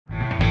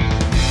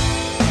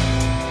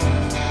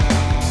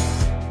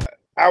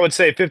I would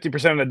say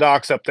 50% of the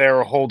docks up there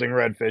are holding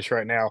redfish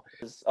right now.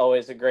 It's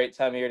always a great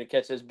time of year to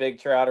catch those big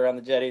trout around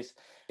the jetties,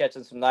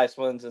 catching some nice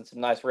ones and some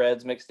nice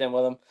reds mixed in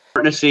with them.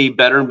 Starting to see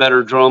better and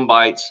better drum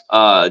bites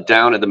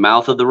down at the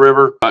mouth of the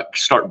river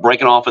start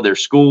breaking off of their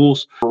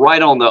schools.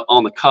 Right on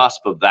the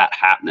cusp of that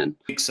happening.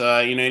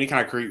 Any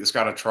kind of creek that's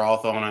got a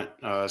trough on it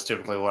is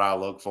typically what I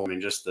look for. I mean,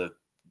 just the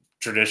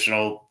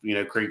traditional,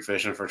 creek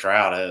fishing for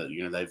trout.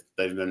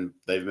 They've been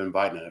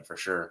biting it for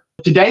sure.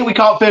 Today we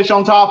caught fish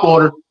on top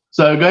water.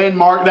 So go ahead and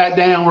mark that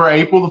down. We're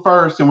April the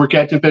 1st, and we're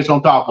catching fish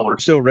on top water.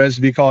 Still reds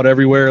to be caught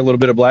everywhere, a little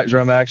bit of black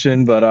drum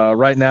action, but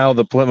right now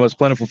the most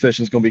plentiful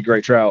fishing is going to be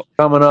great trout.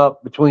 Coming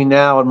up between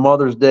now and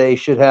Mother's Day,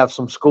 should have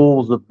some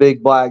schools of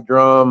big black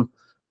drum,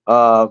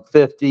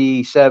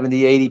 50,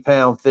 70,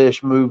 80-pound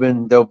fish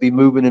moving. They'll be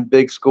moving in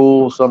big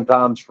schools,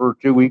 sometimes for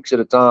 2 weeks at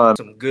a time.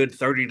 Some good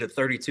 30 to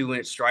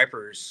 32-inch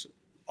stripers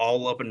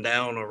all up and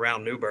down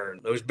around New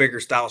Bern. Those bigger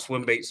style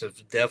swim baits have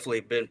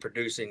definitely been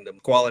producing the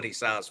quality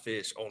size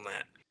fish on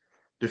that.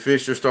 The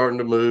fish are starting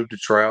to move, the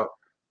trout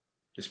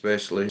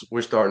especially.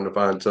 We're starting to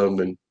find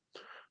some in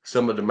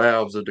some of the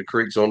mouths of the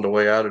creeks on the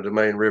way out of the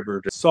main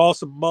river. Saw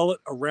some mullet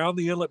around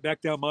the inlet back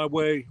down my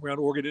way, around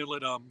Oregon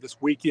Inlet this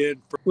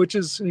weekend, which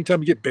is anytime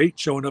you get bait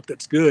showing up,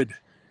 that's good.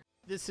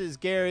 This is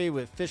Gary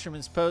with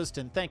Fisherman's Post,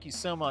 and thank you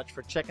so much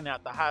for checking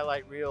out the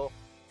highlight reel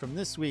from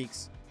this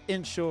week's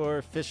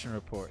Inshore Fishing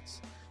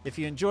Reports. If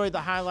you enjoyed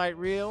the highlight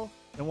reel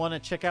and want to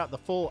check out the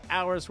full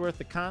hour's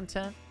worth of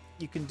content,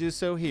 you can do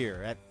so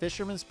here at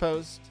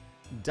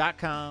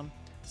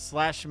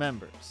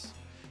fishermanspost.com/members.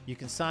 You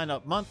can sign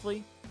up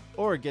monthly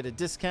or get a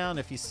discount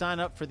if you sign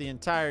up for the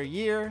entire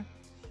year.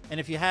 And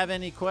if you have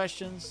any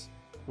questions,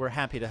 we're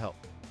happy to help.